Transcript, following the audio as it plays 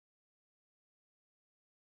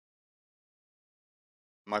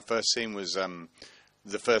My first scene was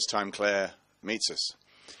the first time Claire meets us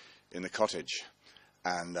in the cottage,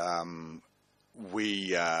 and the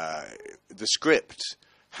script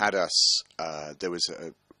had us. There was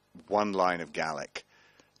one line of Gaelic,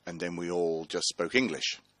 and then we all just spoke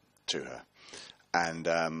English to her. And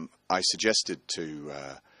I suggested to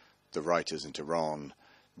the writers and to Ron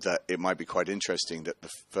that it might be quite interesting that the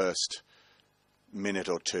first minute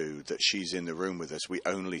or two that she's in the room with us, we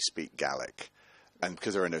only speak Gaelic. And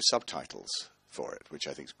because there are no subtitles for it, which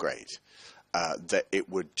I think is great, that it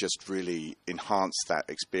would just really enhance that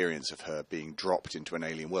experience of her being dropped into an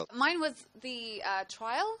alien world. Mine was the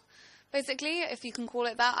trial, basically, if you can call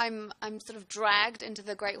it that. I'm sort of dragged into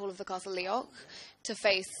the Great Hall of the Castle Leoch to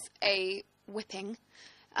face a whipping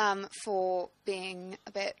for being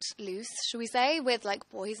a bit loose, shall we say, with like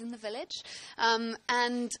boys in the village.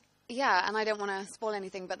 And yeah, and I don't want to spoil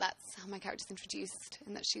anything, but that's how my character's introduced,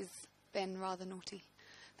 in that she's been rather naughty,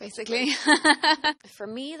 basically. For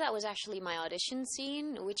me, that was actually my audition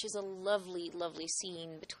scene, which is a lovely, lovely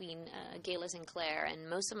scene between Gaelis and Claire, and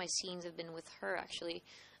most of my scenes have been with her, actually,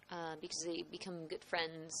 because they become good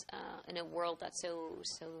friends in a world that's so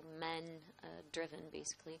men-driven,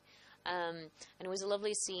 basically. And it was a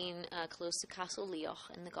lovely scene close to Castle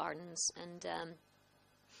Leoch in the gardens, and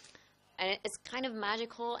it's kind of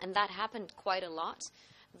magical, and that happened quite a lot,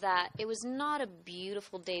 that it was not a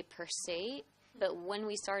beautiful day per se, but when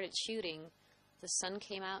we started shooting, the sun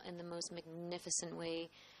came out in the most magnificent way,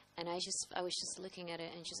 and I was just looking at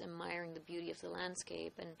it and just admiring the beauty of the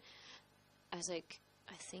landscape, and I was like,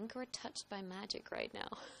 I think we're touched by magic right now.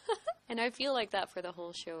 And I feel like that for the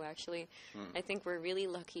whole show, actually. I think we're really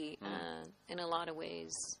lucky in a lot of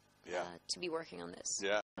ways to be working on this.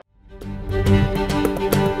 Yeah.